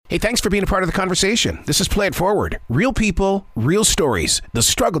Hey, thanks for being a part of the conversation. This is Play It Forward. Real people, real stories. The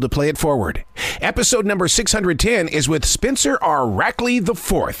struggle to play it forward. Episode number 610 is with Spencer R. Rackley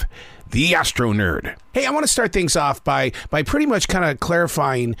IV, the Astro Nerd. Hey, I want to start things off by pretty much kind of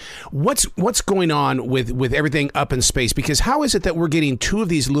clarifying what's going on with everything up in space, because how is it that we're getting two of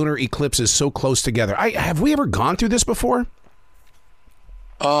these lunar eclipses so close together? Have we ever gone through this before?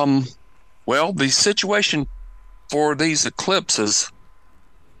 Well, the situation for these eclipses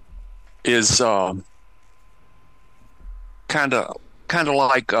is kind of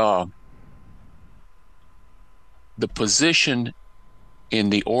like the position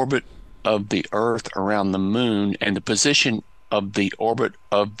in the orbit of the Earth around the moon, and the position of the orbit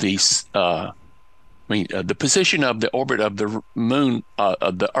of the the position of the orbit of the moon,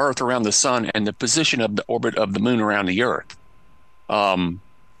 of the Earth around the sun, and the position of the orbit of the moon around the Earth. The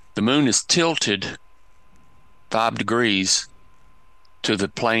moon is tilted 5 degrees to the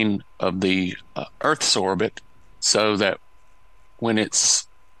plane of the Earth's orbit, so that when it's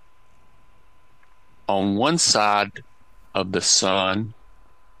on one side of the sun,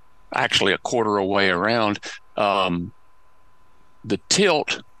 actually a quarter away around, the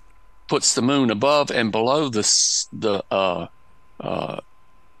tilt puts the moon above and below the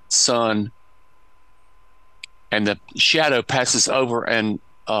sun, and the shadow passes over and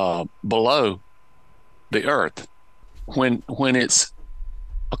below the Earth. When it's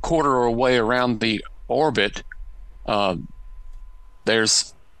a quarter away around the orbit,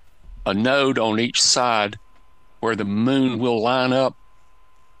 there's a node on each side where the moon will line up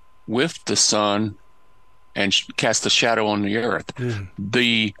with the sun and cast a shadow on the Earth.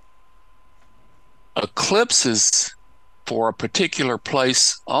 The eclipses for a particular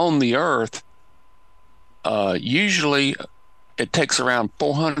place on the Earth, usually it takes around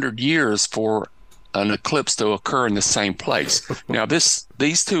 400 years for an eclipse to occur in the same place. Now,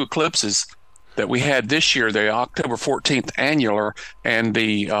 these two eclipses that we had this year, the October 14th annular and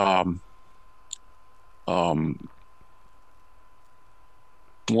the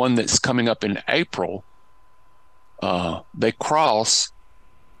one that's coming up in April, they cross,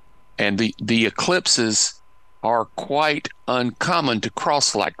 and the eclipses are quite uncommon to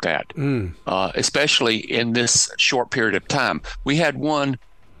cross like that, especially in this short period of time. We had one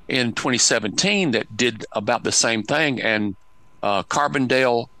in 2017 that did about the same thing, and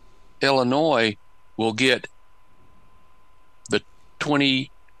Carbondale, Illinois will get the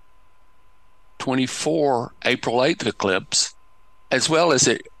 2024 April 8th eclipse, as well as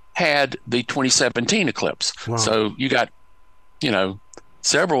it had the 2017 eclipse. Wow. So you got,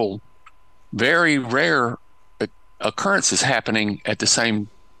 several very rare occurrences happening at the same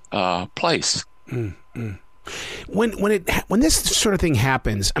place. When this sort of thing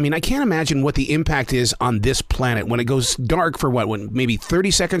happens, I mean, I can't imagine what the impact is on this planet when it goes dark for maybe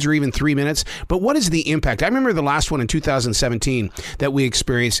 30 seconds or even 3 minutes. But what is the impact? I remember the last one in 2017 that we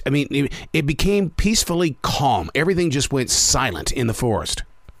experienced. I mean, it became peacefully calm. Everything just went silent in the forest.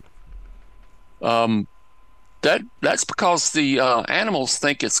 That's because the animals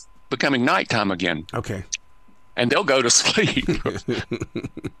think it's becoming nighttime again. Okay. And they'll go to sleep.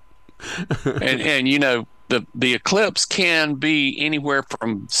 and the eclipse can be anywhere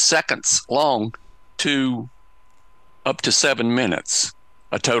from seconds long to up to 7 minutes,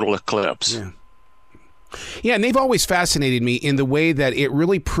 a total eclipse. Yeah, and they've always fascinated me in the way that it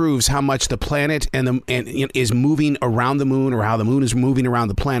really proves how much the planet is moving around the moon, or how the moon is moving around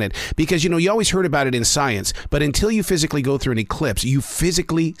the planet. Because, you always heard about it in science, but until you physically go through an eclipse, you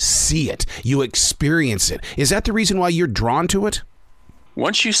physically see it. You experience it. Is that the reason why you're drawn to it?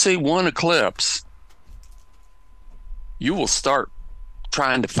 Once you see one eclipse, you will start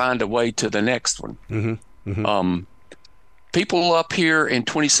trying to find a way to the next one. People up here in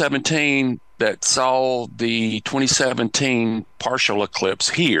 2017 that saw the 2017 partial eclipse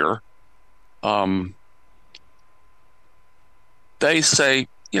here, they say,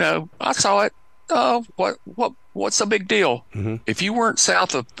 I saw it. What's the big deal? If you weren't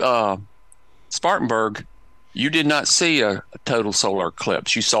south of Spartanburg, you did not see a total solar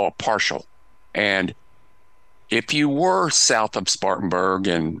eclipse. You saw a partial. And if you were south of Spartanburg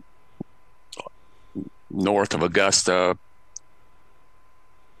and north of Augusta,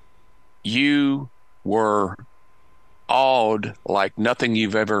 you were awed like nothing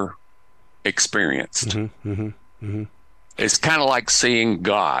you've ever experienced. It's kind of like seeing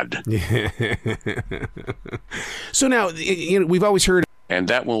God. So now, we've always heard... And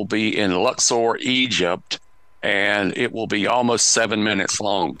that will be in Luxor, Egypt, and it will be almost 7 minutes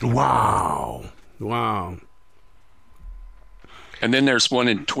long. Wow. And then there's one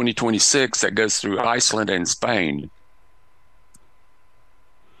in 2026 that goes through Iceland and Spain.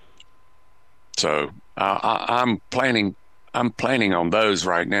 So I'm planning on those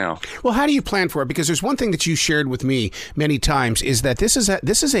right now. Well, how do you plan for it? Because there's one thing that you shared with me many times is that this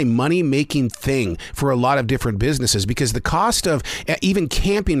is a money-making thing for a lot of different businesses, because the cost of even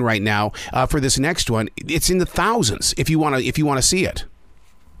camping right now for this next one, it's in the thousands if you want to see it.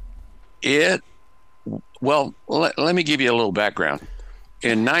 Well, let me give you a little background.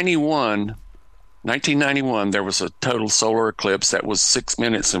 In 1991, there was a total solar eclipse that was 6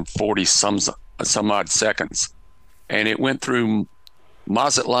 minutes and 40 some odd seconds. And it went through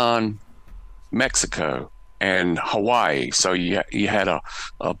Mazatlan, Mexico, and Hawaii. So you had an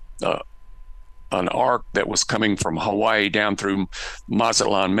arc that was coming from Hawaii down through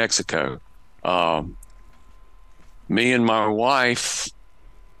Mazatlan, Mexico. Me and my wife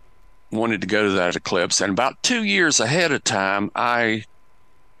wanted to go to that eclipse, and about 2 years ahead of time, I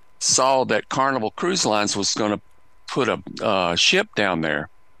saw that Carnival Cruise Lines was going to put a ship down there.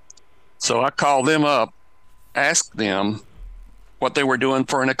 So I called them up, asked them what they were doing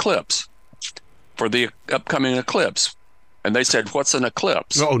for an eclipse, for the upcoming eclipse. And they said, "What's an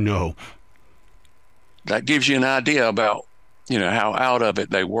eclipse?" Oh, no. That gives you an idea about, how out of it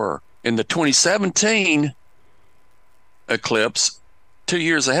they were. In the 2017 eclipse, 2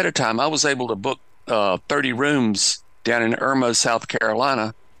 years ahead of time, I was able to book 30 rooms down in Irmo, South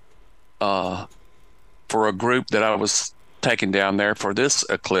Carolina, for a group that I was taking down there for this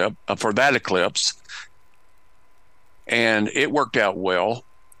eclipse, for that eclipse. And it worked out well.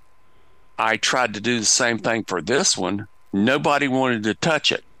 I tried to do the same thing for this one. Nobody wanted to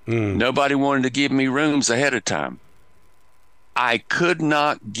touch it. Nobody wanted to give me rooms ahead of time. I could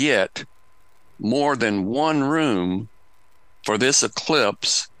not get more than one room for this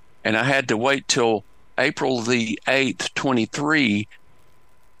eclipse, and I had to wait till April the 8th, 23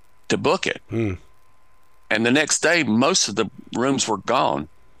 to book it. And the next day, most of the rooms were gone.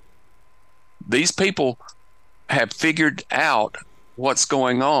 These people have figured out what's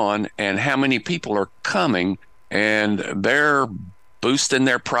going on and how many people are coming, and they're boosting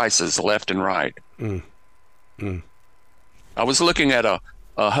their prices left and right. I was looking at a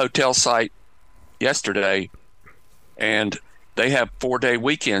hotel site yesterday, and they have 4-day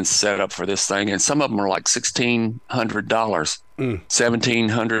weekends set up for this thing, and some of them are like $1,600,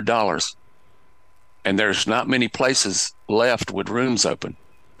 $1,700. And there's not many places left with rooms open.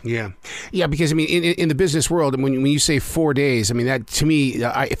 Yeah, because I mean, in the business world, when you say 4 days, I mean, that to me,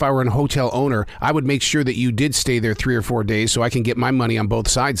 if I were a hotel owner, I would make sure that you did stay there 3 or 4 days so I can get my money on both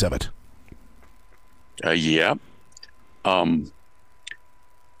sides of it. Yeah,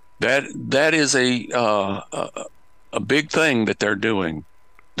 that is a big thing that they're doing.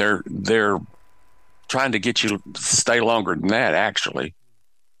 They're trying to get you to stay longer than that, actually.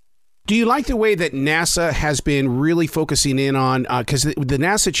 Do you like the way that NASA has been really focusing in on, because the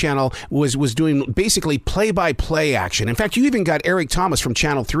NASA channel was doing basically play-by-play action. In fact, you even got Eric Thomas from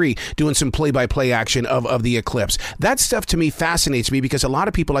Channel 3 doing some play-by-play action of the eclipse. That stuff to me fascinates me because a lot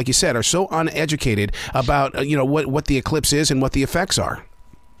of people, like you said, are so uneducated about, what the eclipse is and what the effects are.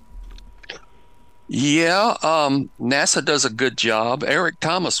 Yeah, NASA does a good job. Eric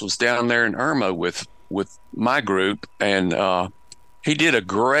Thomas was down there in Irmo with my group, and he did a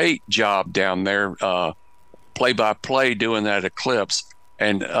great job down there, play-by-play doing that eclipse.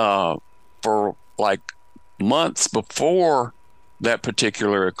 And for like months before that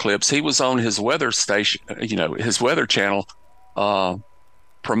particular eclipse, he was on his weather station, his weather channel,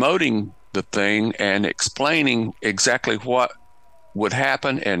 promoting the thing and explaining exactly what would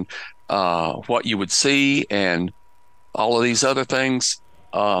happen and what you would see and all of these other things.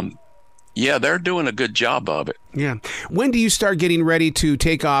 Yeah, they're doing a good job of it. Yeah. When do you start getting ready to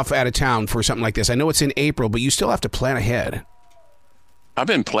take off out of town for something like this? I know it's in April, but you still have to plan ahead. I've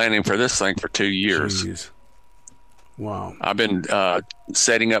been planning for this thing for 2 years. Jeez. Wow. I've been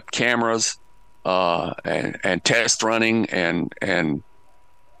setting up cameras and test running and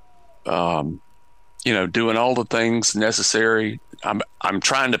doing all the things necessary. I'm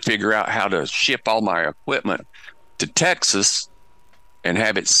trying to figure out how to ship all my equipment to Texas and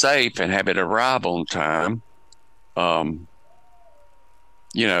have it safe and have it arrive on time.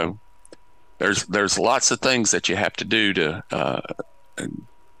 There's lots of things that you have to do to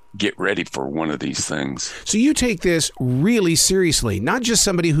get ready for one of these things. So you take this really seriously, not just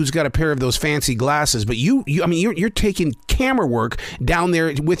somebody who's got a pair of those fancy glasses, but you're taking camera work down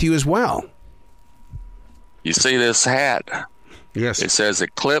there with you as well. You see this hat? Yes. It says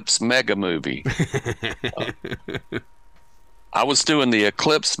Eclipse Mega Movie. I was doing the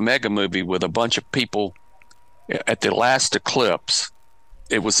Eclipse Mega Movie with a bunch of people at the last eclipse.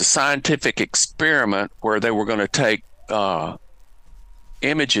 It was a scientific experiment where they were going to take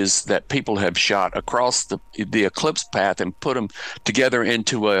images that people have shot across the eclipse path and put them together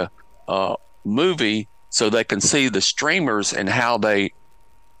into a movie so they can see the streamers and how they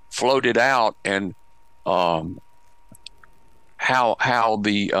floated out, and how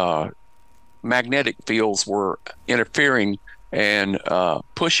the magnetic fields were interfering and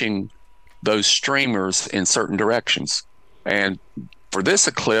pushing those streamers in certain directions. And for this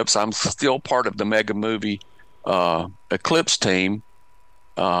eclipse, I'm still part of the Mega Movie Eclipse team,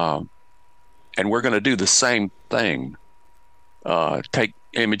 and we're going to do the same thing. Take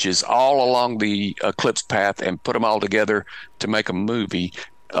images all along the eclipse path and put them all together to make a movie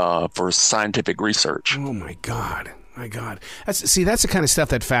for scientific research. Oh my God. My God. That's the kind of stuff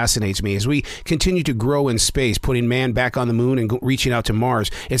that fascinates me as we continue to grow in space, putting man back on the moon and reaching out to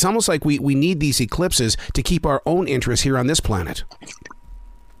Mars. It's almost like we need these eclipses to keep our own interests here on this planet.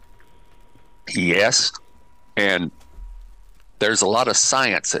 Yes. And there's a lot of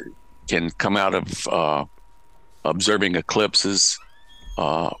science that can come out of observing eclipses.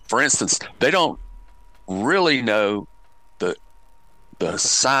 For instance, they don't really know the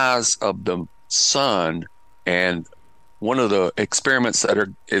size of the sun, and one of the experiments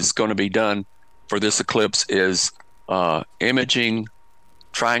that is going to be done for this eclipse is imaging,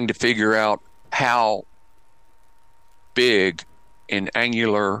 trying to figure out how big in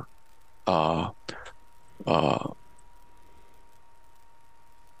angular the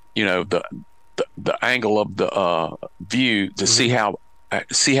angle of the view to see how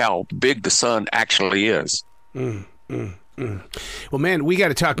big the sun actually is. Well, man, we got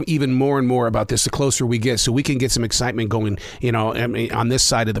to talk even more and more about this the closer we get, so we can get some excitement going, on this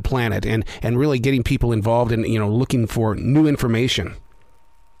side of the planet, and really getting people involved and, looking for new information.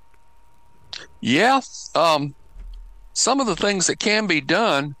 Yeah. Some of the things that can be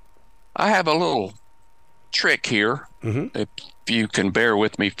done, I have a little trick here, if you can bear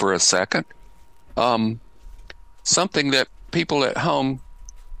with me for a second. Something that people at home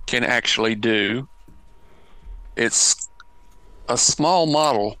can actually do. It's a small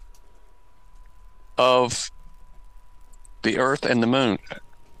model of the Earth and the Moon.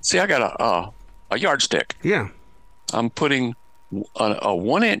 See, I got a yardstick. Yeah. I'm putting a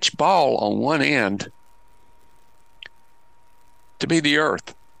 1-inch ball on one end to be the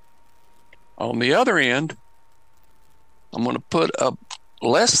Earth. On the other end, I'm going to put a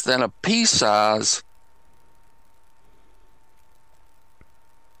less than a pea size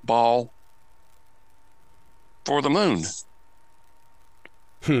ball for the Moon.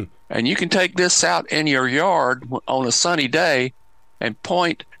 And you can take this out in your yard on a sunny day and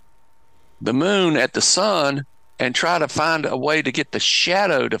point the Moon at the sun and try to find a way to get the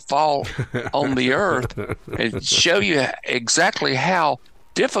shadow to fall on the Earth, and show you exactly how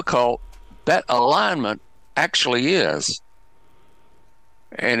difficult that alignment actually is.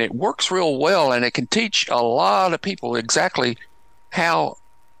 And it works real well, and it can teach a lot of people exactly how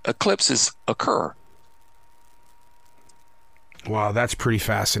eclipses occur. Wow, that's pretty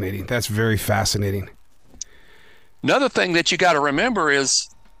fascinating. That's very fascinating. Another thing that you got to remember is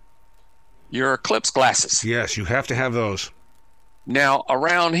your eclipse glasses. Yes, you have to have those. Now,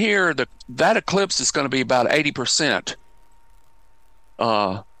 around here, that eclipse is going to be about 80%.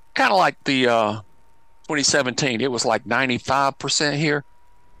 Kind of like the 2017. It was like 95% here.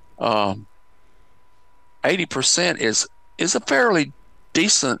 80% is a fairly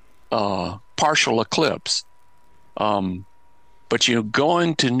decent partial eclipse. But you're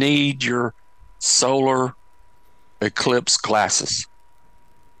going to need your solar eclipse glasses.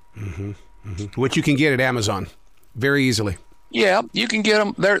 Which you can get at Amazon very easily. Yeah, you can get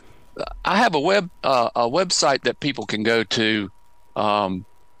them there. I have a website that people can go to.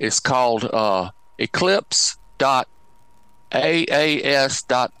 It's called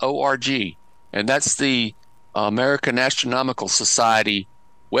eclipse.aas.org, and that's the American Astronomical Society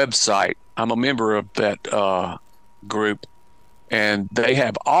website. I'm a member of that group, and they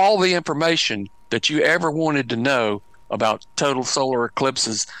have all the information that you ever wanted to know about total solar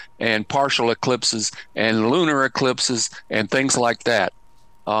eclipses and partial eclipses and lunar eclipses and things like that.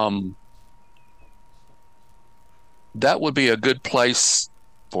 That would be a good place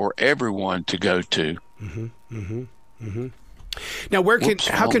for everyone to go to. Now,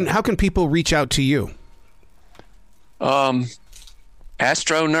 how can people reach out to you?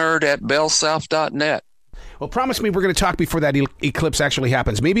 Astronerd@bellsouth.net. Well, promise me we're going to talk before that eclipse actually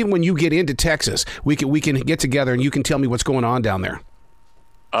happens. Maybe when you get into Texas, we can get together and you can tell me what's going on down there.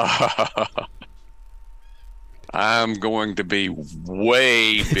 I'm going to be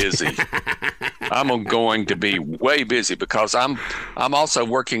way busy. I'm going to be way busy because I'm also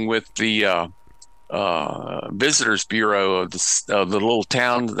working with the visitors bureau of the little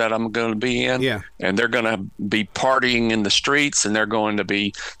town that I'm going to be in. Yeah. And they're going to be partying in the streets, and they're going to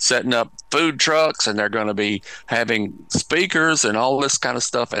be setting up food trucks, and they're going to be having speakers and all this kind of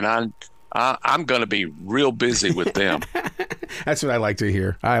stuff. And I'm going to be real busy with them. That's what I like to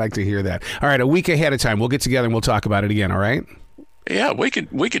hear. I like to hear that. All right, a week ahead of time, we'll get together and we'll talk about it again. All right. Yeah, we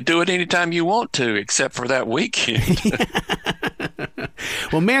could do it anytime you want to, except for that weekend.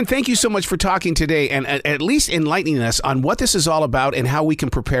 Well, man, thank you so much for talking today and at least enlightening us on what this is all about and how we can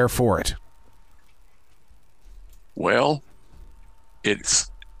prepare for it. Well, it's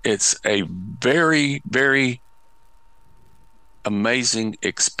a very, very amazing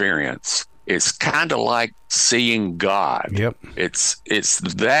experience. It's kind of like seeing God. Yep. It's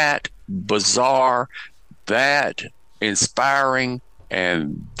that bizarre, that inspiring,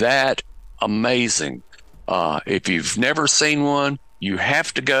 and that amazing. If you've never seen one, you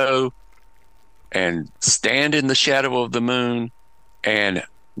have to go and stand in the shadow of the moon, and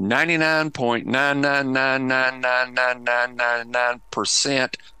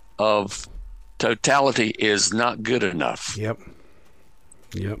 99.999999999% of totality is not good enough. Yep.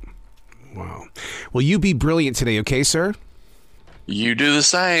 Wow. Well, you be brilliant today, okay, sir? You do the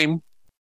same.